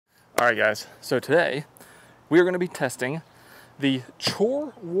All right, guys, so today we are going to be testing the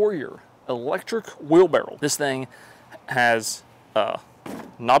Chore Warrior electric wheelbarrow. This thing has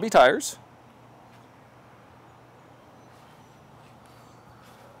knobby tires,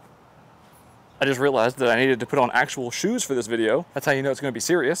 I just realized that I needed to put on actual shoes for this video. That's how you know it's going to be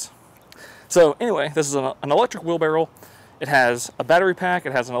serious. So anyway, this is an electric wheelbarrow. It has a battery pack,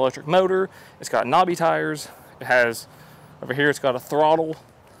 it has an electric motor, it's got knobby tires, it has, over here it's got a throttle,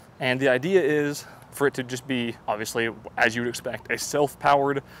 and the idea is for it to just be, obviously, as you would expect, a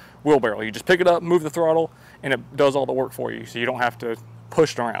self-powered wheelbarrow. You just pick it up, move the throttle, and it does all the work for you, so you don't have to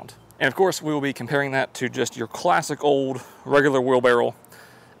push it around. And of course, we will be comparing that to just your classic old regular wheelbarrow.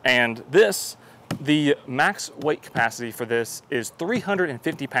 And this, the max weight capacity for this is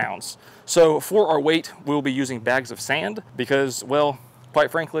 350 pounds. So for our weight, we'll be using bags of sand because, well, quite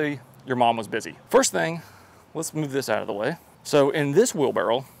frankly, your mom was busy. First thing, let's move this out of the way. So in this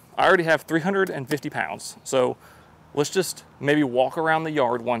wheelbarrow, I already have 350 pounds. So let's just maybe walk around the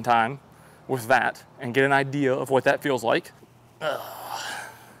yard one time with that and get an idea of what that feels like.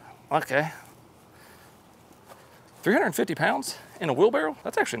 Okay. 350 pounds in a wheelbarrow?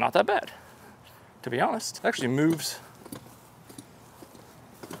 That's actually not that bad, to be honest. It actually moves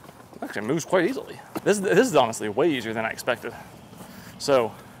quite easily. This is honestly way easier than I expected.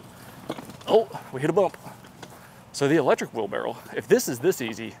 So, oh, we hit a bump. So the electric wheelbarrow, if this is this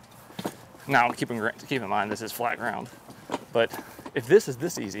easy, now keep in mind this is flat ground, but if this is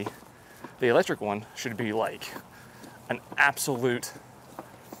this easy, the electric one should be like an absolute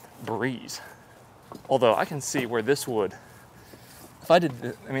breeze. Although I can see where this would, if I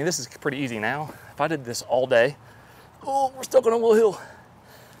did, I mean, this is pretty easy now. If I did this all day, oh, we're stuck on a little hill.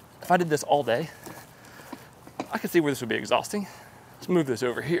 If I did this all day, I could see where this would be exhausting. Let's move this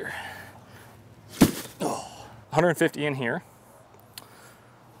over here. Oh, 150 in here.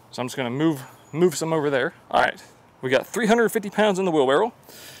 So I'm just gonna move some over there. All right, we got 350 pounds in the wheelbarrow.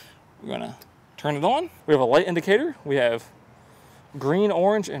 We're gonna turn it on. We have a light indicator. We have green,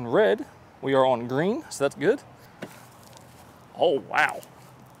 orange, and red. We are on green, so that's good. Oh, wow.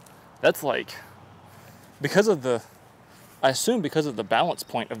 That's like, because of the, I assume because of the balance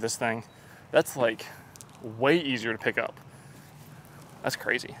point of this thing, that's like way easier to pick up. That's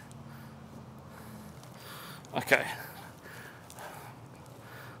crazy. Okay.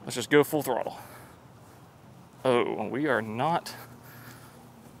 Let's just go full throttle. Oh, we are not.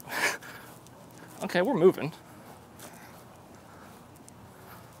 Okay, we're moving.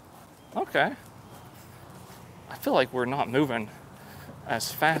 Okay. I feel like we're not moving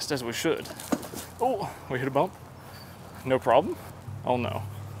as fast as we should. Oh, we hit a bump. No problem. Oh no.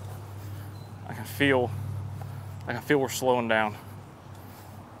 I can feel we're slowing down.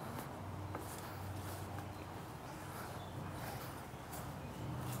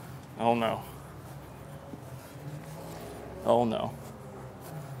 Oh no. Oh no.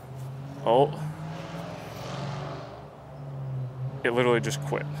 Oh. It literally just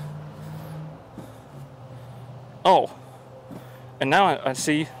quit. Oh. And now I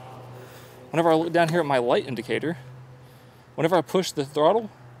see, whenever I look down here at my light indicator, whenever I push the throttle,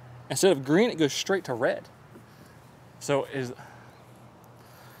 instead of green, it goes straight to red. So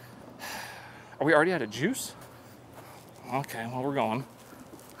are we already out of juice? Okay, well, we're going.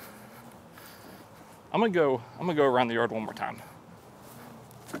 I'm gonna go around the yard one more time.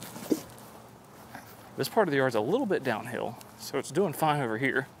 This part of the yard's a little bit downhill, so it's doing fine over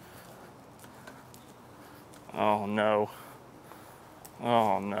here. Oh no.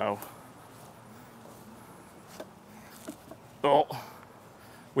 Oh no. Oh,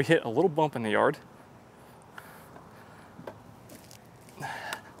 we hit a little bump in the yard.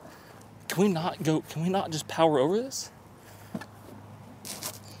 Can we not just power over this?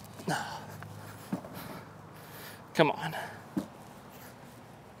 Come on.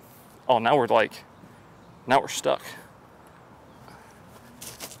 Oh, now we're stuck.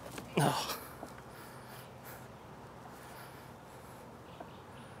 Oh.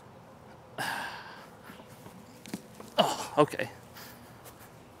 Oh, okay.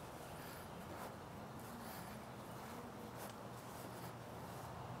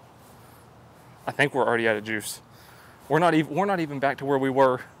 I think we're already out of juice. We're not even back to where we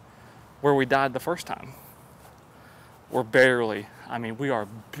were, where we died the first time. We're barely, I mean, we are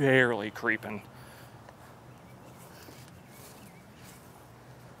barely creeping.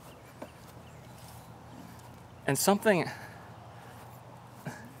 And something,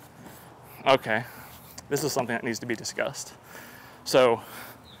 okay, this is something that needs to be discussed. So,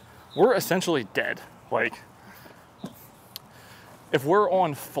 we're essentially dead. Like, if we're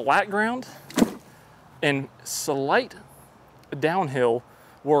on flat ground and slight downhill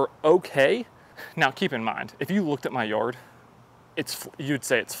were okay. Now keep in mind, if you looked at my yard, you'd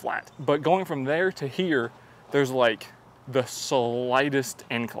say it's flat. But going from there to here, there's like the slightest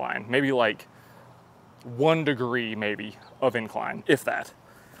incline, maybe like 1 degree maybe of incline, if that.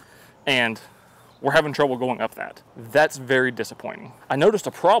 And we're having trouble going up that. That's very disappointing. I noticed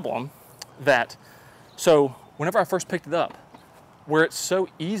a problem that, so whenever I first picked it up, where it's so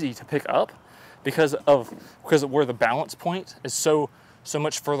easy to pick up because of where the balance point is so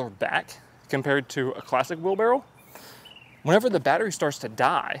much further back compared to a classic wheelbarrow, whenever the battery starts to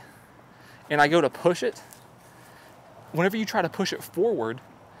die and I go to push it, whenever you try to push it forward,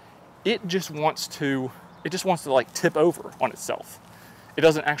 it just wants to like tip over on itself. It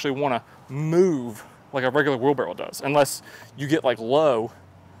doesn't actually want to move like a regular wheelbarrow does, unless you get like low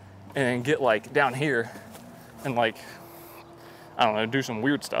and then get like down here and like, I don't know, do some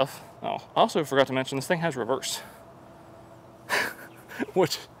weird stuff. Oh, I also forgot to mention this thing has reverse,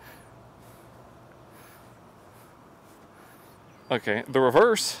 which, okay, the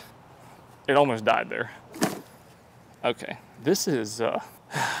reverse, it almost died there. Okay, this is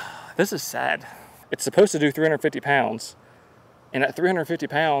sad. It's supposed to do 350 pounds. And at 350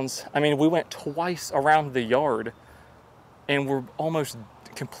 pounds, I mean, we went twice around the yard and we're almost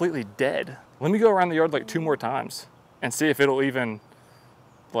completely dead. Let me go around the yard like 2 more times and see if it'll even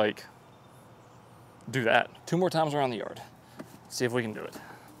like do that. 2 more times around the yard. See if we can do it.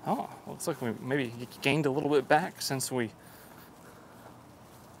 Oh, looks like we maybe gained a little bit back since we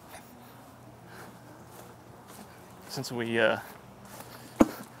gave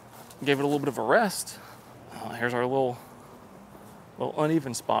it a little bit of a rest. Here's our little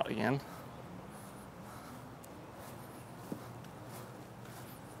uneven spot again.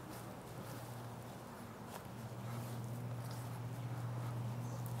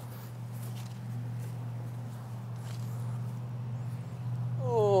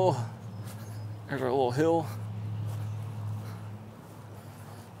 Oh, there's our little hill.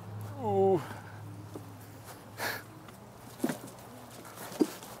 Ooh.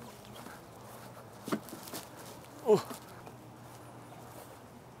 Ooh.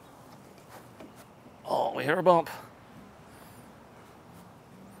 Oh, we hit our bump.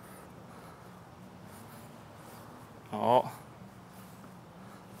 Oh.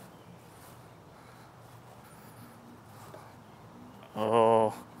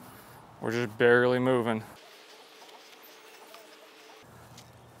 Oh, we're just barely moving.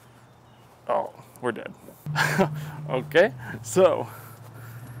 Oh, we're dead. Okay, so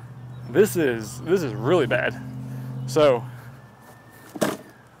this is really bad. So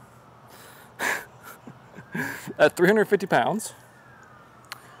at 350 pounds,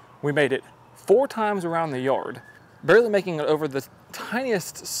 we made it 4 times around the yard, barely making it over the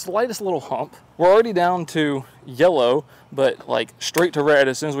tiniest, slightest little hump. We're already down to yellow, but like straight to red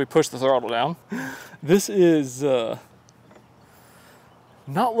as soon as we push the throttle down. This is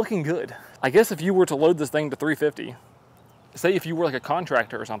not looking good. I guess if you were to load this thing to 350, say if you were like a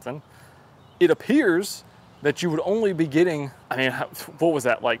contractor or something, it appears that you would only be getting, I mean, what was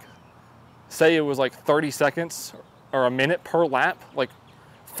that, like, say it was like 30 seconds or a minute per lap, like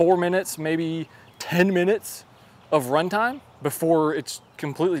 4 minutes, maybe 10 minutes of runtime before it's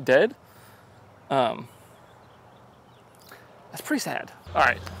completely dead. That's pretty sad. All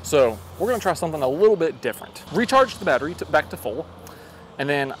right, so we're gonna try something a little bit different. Recharge the battery back to full, and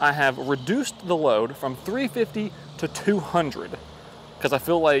then I have reduced the load from 350 to 200, because I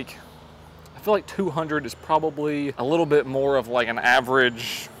feel like 200 is probably a little bit more of like an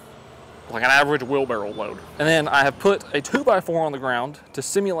average wheelbarrow load. And then I have put a 2x4 on the ground to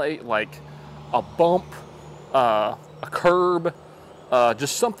simulate like a bump, a curb,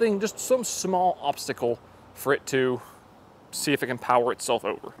 just some small obstacle for it to see if it can power itself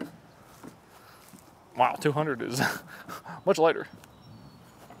over. Wow, 200 is much lighter.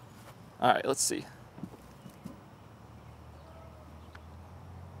 All right, let's see.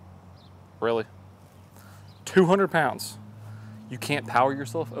 Really? 200 pounds. You can't power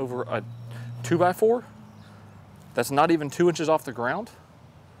yourself over a 2x4? That's not even 2 inches off the ground?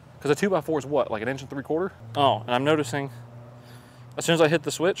 Because a 2x4 is what, like 1 3/4 inches? Oh, and I'm noticing as soon as I hit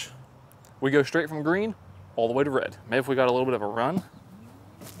the switch, we go straight from green all the way to red. Maybe if we got a little bit of a run.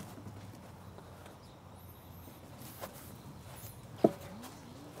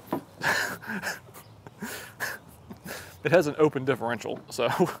 It has an open differential, so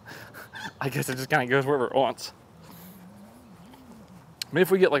I guess it just kind of goes wherever it wants. Maybe if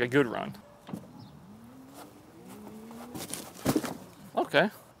we get like a good run.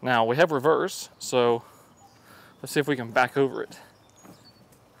 Okay, now we have reverse, so let's see if we can back over it.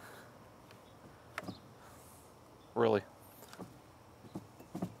 Really.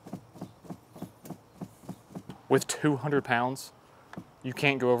 with 200 pounds, you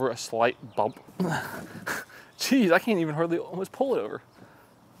can't go over a slight bump. Jeez, I can't even hardly almost pull it over.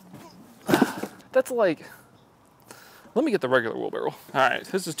 That's like, let me get the regular wheelbarrow. All right,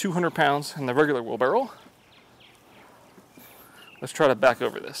 this is 200 pounds in the regular wheelbarrow. Let's try to back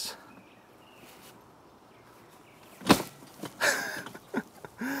over this.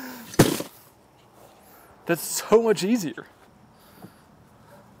 That's so much easier.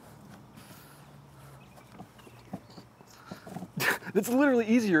 It's literally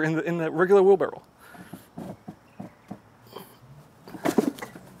easier in the regular wheelbarrow.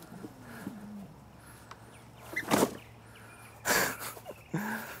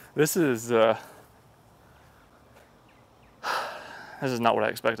 This is not what I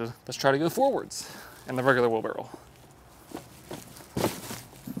expected. Let's try to go forwards in the regular wheelbarrow.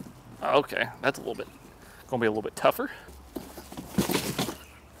 Okay, that's a little bit, gonna be a little bit tougher,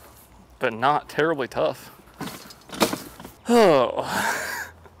 but not terribly tough. Oh.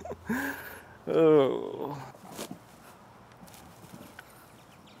 Oh.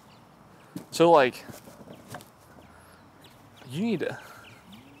 So like, you need a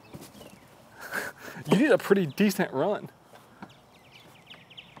pretty decent run.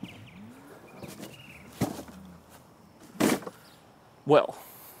 Well,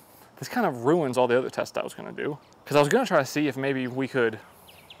 this kind of ruins all the other tests I was gonna do. Because I was gonna try to see if maybe we could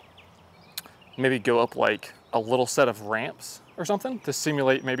maybe go up like a little set of ramps or something to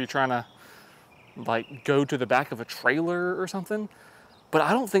simulate maybe trying to like go to the back of a trailer or something. But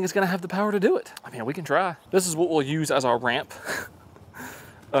I don't think it's gonna have the power to do it. I mean, we can try. This is what we'll use as our ramp.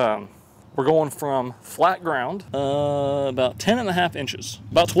 We're going from flat ground, about 10.5 inches,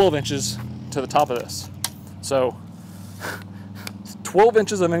 about 12 inches to the top of this. So 12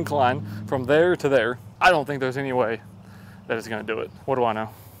 inches of incline from there to there. I don't think there's any way that it's gonna do it. What do I know?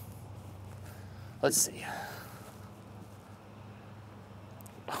 Let's see.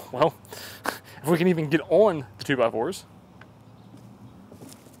 Well, if we can even get on the 2x4s.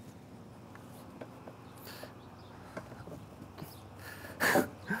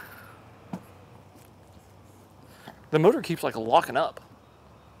 The motor keeps like locking up.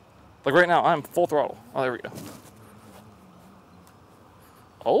 Like right now, I'm full throttle. Oh, there we go.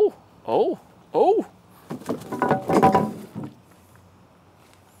 Oh, oh, oh.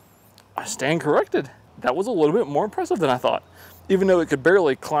 I stand corrected. That was a little bit more impressive than I thought, even though it could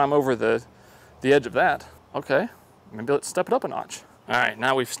barely climb over the edge of that. Okay, maybe let's step it up a notch. All right,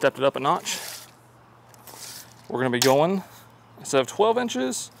 now we've stepped it up a notch. We're gonna be going, instead of 12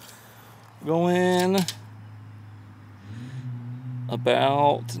 inches, going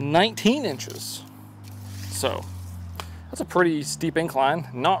about 19 inches. So that's a pretty steep incline.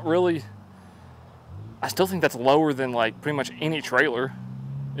 Not really, I still think that's lower than like pretty much any trailer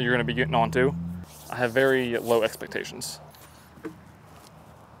that you're gonna be getting onto. I have very low expectations.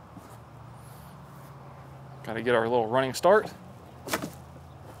 Gotta get our little running start.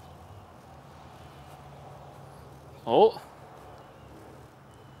 Oh.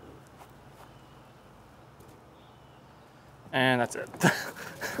 And that's it.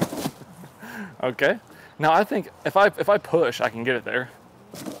 Okay. Now I think if I push, I can get it there.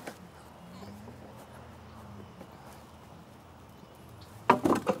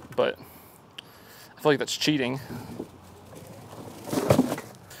 But I feel like that's cheating.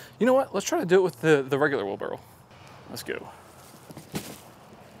 You know what? Let's try to do it with the regular wheelbarrow. Let's go.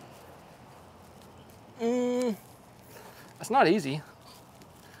 It's not easy,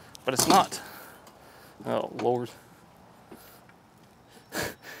 but it's not. Oh, Lord.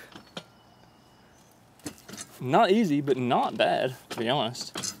 Not easy, but not bad, to be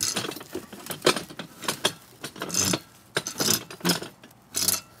honest.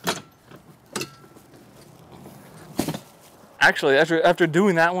 Actually, after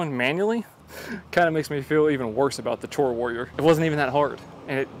doing that one manually, kind of makes me feel even worse about the Chore Warrior. It wasn't even that hard,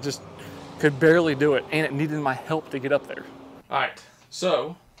 and it just could barely do it, and it needed my help to get up there. All right,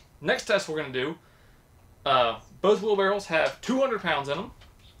 so next test we're gonna do, both wheelbarrows have 200 pounds in them,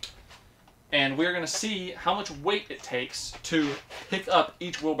 and we're gonna see how much weight it takes to pick up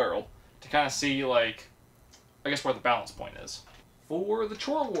each wheelbarrow to kind of see, like, I guess where the balance point is. For the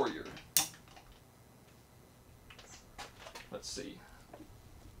Chore Warrior, let's see.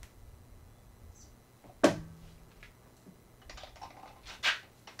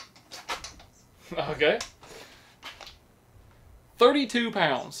 Okay. 32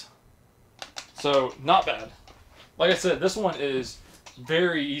 pounds. So, not bad. Like I said, this one is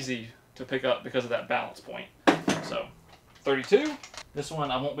very easy to pick up because of that balance point. So, 32. This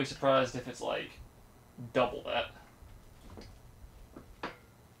one, I won't be surprised if it's like double that.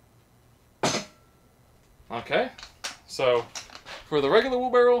 Okay, so for the regular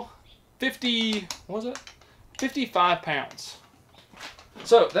wheelbarrow, 55 pounds.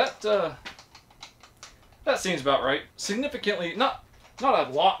 So that seems about right. Significantly, not a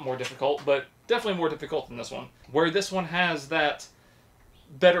lot more difficult, but definitely more difficult than this one. Where this one has that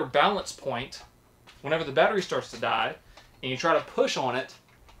better balance point, whenever the battery starts to die, and you try to push on it,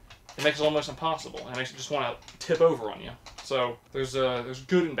 it makes it almost impossible. It makes you just want to tip over on you. So there's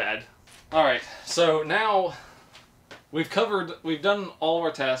good and bad. All right, so now we've done all of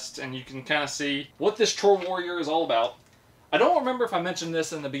our tests, and you can kind of see what this Chore Warrior is all about. I don't remember if I mentioned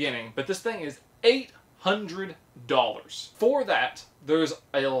this in the beginning, but this thing is $800. For that, there's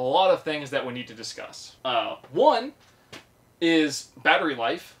a lot of things that we need to discuss. One is battery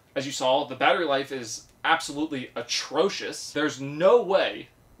life. As you saw, the battery life is absolutely atrocious. There's no way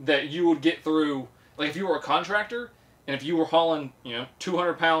that you would get through, like if you were a contractor, and if you were hauling,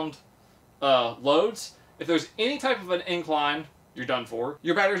 200-pound loads, if there's any type of an incline, you're done for.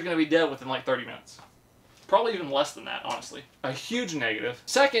 Your battery's going to be dead within like 30 minutes. Probably even less than that, honestly. A huge negative.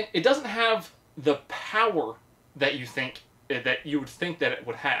 Second, it doesn't have the power that you would think that it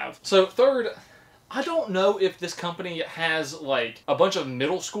would have. So third, I don't know if this company has like a bunch of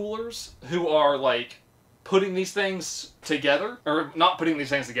middle schoolers who are like putting these things together, or not putting these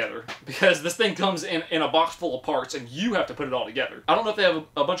things together, because this thing comes in a box full of parts and you have to put it all together. I don't know if they have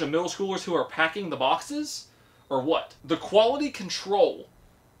a bunch of middle schoolers who are packing the boxes or what. The quality control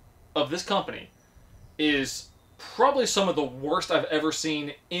of this company is probably some of the worst I've ever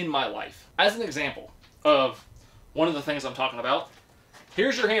seen in my life. As an example of one of the things I'm talking about,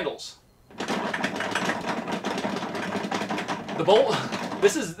 here's your handles. The bolt,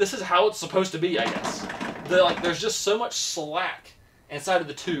 this is how it's supposed to be, I guess. There's just so much slack inside of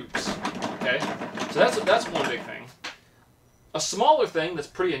the tubes. Okay, so that's one big thing. A smaller thing that's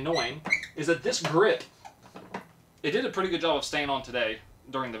pretty annoying is that this grip, it did a pretty good job of staying on today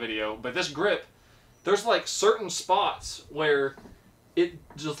during the video, but this grip, there's like certain spots where it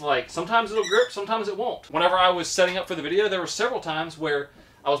just like, sometimes it'll grip, sometimes it won't. Whenever I was setting up for the video, there were several times where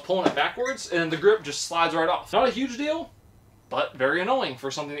I was pulling it backwards and the grip just slides right off. Not a huge deal, but very annoying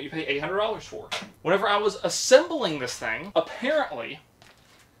for something that you pay $800 for. Whenever I was assembling this thing, apparently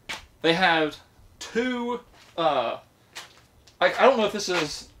they had two, I don't know if this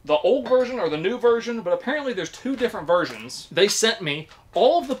is the old version or the new version, but apparently there's two different versions. They sent me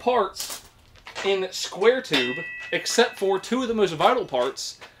all of the parts in square tube, except for two of the most vital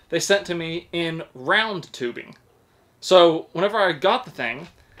parts they sent to me in round tubing. So whenever I got the thing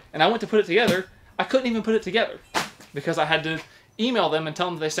and I went to put it together, I couldn't even put it together because I had to email them and tell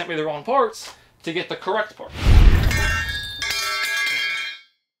them they sent me the wrong parts to get the correct part.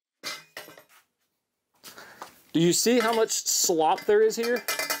 Do you see how much slop there is here?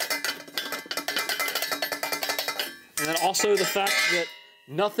 And then also the fact that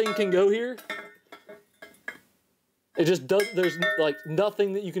nothing can go here. It just does, there's like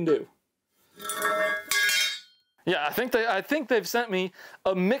nothing that you can do. Yeah, I think they've sent me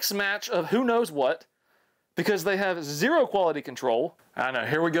a mix match of who knows what, because they have zero quality control. I know,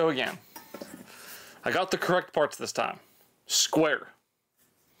 here we go again. I got the correct parts this time. Square.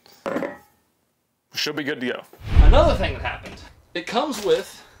 Should be good to go. Another thing that happened, it comes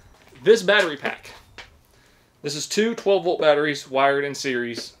with this battery pack. This is two 12-volt batteries wired in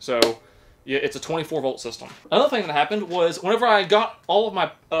series, so yeah, it's a 24-volt system. Another thing that happened was whenever I got all of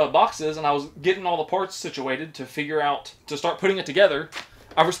my boxes and I was getting all the parts situated to figure out, to start putting it together,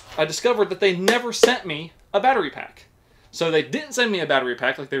 I discovered that they never sent me a battery pack. So they didn't send me a battery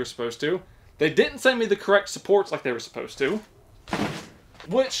pack like they were supposed to. They didn't send me the correct supports like they were supposed to,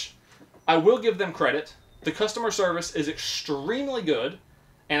 which I will give them credit. The customer service is extremely good,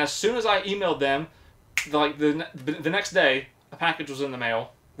 and as soon as I emailed them, like the next day, a package was in the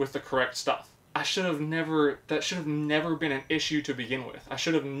mail with the correct stuff. That should have never been an issue to begin with. I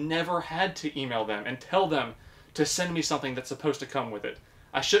should have never had to email them and tell them to send me something that's supposed to come with it.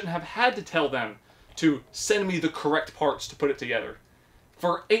 I shouldn't have had to tell them to send me the correct parts to put it together.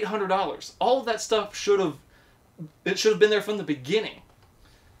 For $800, all of that stuff should have been there from the beginning.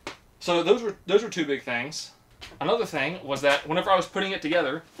 So those were two big things. Another thing was that whenever I was putting it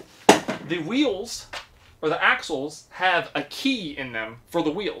together, the wheels or the axles have a key in them for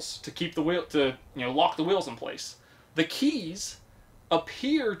the wheels to keep the wheel, to lock the wheels in place. The keys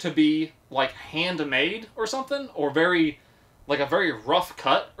appear to be like handmade or something, or like a very rough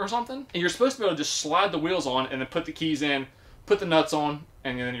cut or something. And you're supposed to be able to just slide the wheels on and then put the keys in, put the nuts on,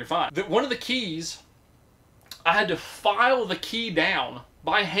 and then you're fine. One of the keys, I had to file the key down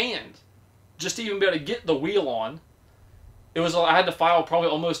by hand just to even be able to get the wheel on. I had to file probably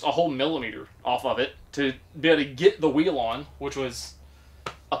almost a whole millimeter off of it to be able to get the wheel on, which was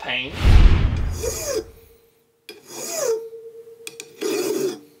a pain.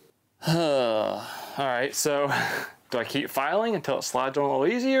 Alright, so do I keep filing until it slides on a little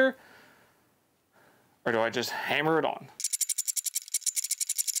easier? Or do I just hammer it on?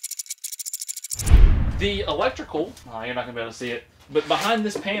 The electrical, you're not going to be able to see it, but behind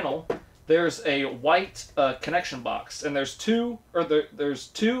this panel, there's a white connection box, and there's two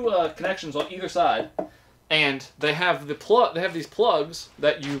connections on either side, and they have these plugs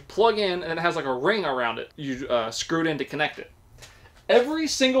that you plug in, and it has like a ring around it. You screw it in to connect it. Every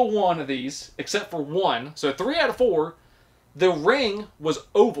single one of these, except for one, so 3 out of 4, the ring was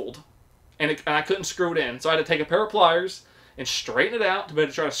ovaled, and I couldn't screw it in, so I had to take a pair of pliers and straighten it out to be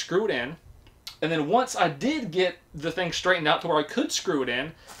able to try to screw it in. And then once I did get the thing straightened out to where I could screw it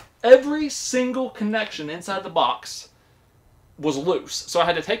in, every single connection inside the box was loose. So I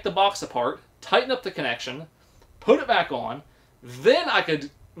had to take the box apart, tighten up the connection, put it back on, then I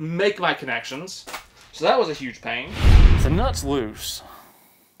could make my connections. So that was a huge pain. The nut's loose.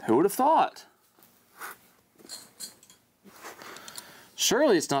 Who would have thought?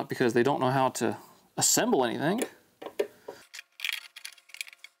 Surely it's not because they don't know how to assemble anything.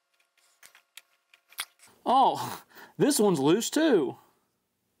 Oh, this one's loose too.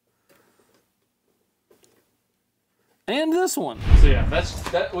 And this one. So yeah,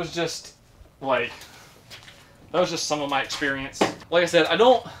 that was just some of my experience. Like I said, I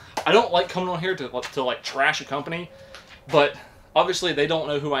don't like coming on here to like trash a company, but obviously they don't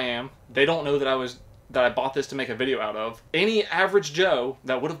know who I am. They don't know that I bought this to make a video out of. Any average Joe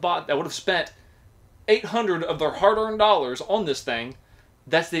that would have spent $800 of their hard-earned dollars on this thing,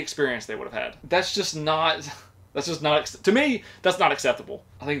 that's the experience they would have had. That's just not, to me, that's not acceptable.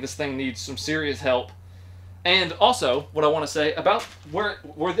 I think this thing needs some serious help. And also, what I want to say about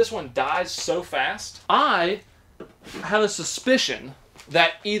where this one dies so fast, I have a suspicion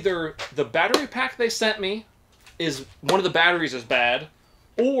that either the battery pack they sent me is one of the batteries is bad,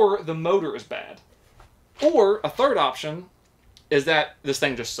 or the motor is bad. Or a third option is that this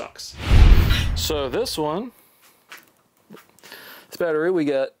thing just sucks. So this one, this battery, we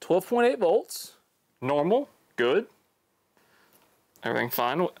got 12.8 volts, normal, good.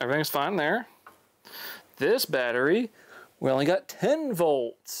 Everything's fine there. This battery, we only got 10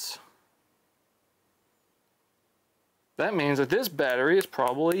 volts. That means that this battery is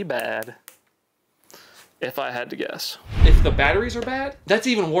probably bad, if I had to guess. If the batteries are bad, that's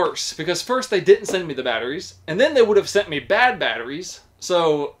even worse, because first they didn't send me the batteries, and then they would have sent me bad batteries,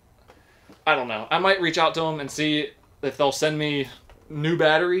 so I don't know. I might reach out to them and see if they'll send me new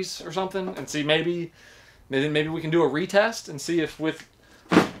batteries or something, and see maybe we can do a retest and see if with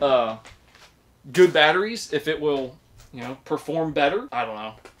good batteries, if it will, perform better. I don't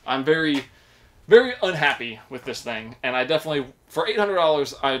know. I'm very, very unhappy with this thing, and I definitely, for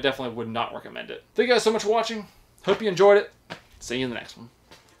 $800, I definitely would not recommend it. Thank you guys so much for watching. Hope you enjoyed it. See you in the next one.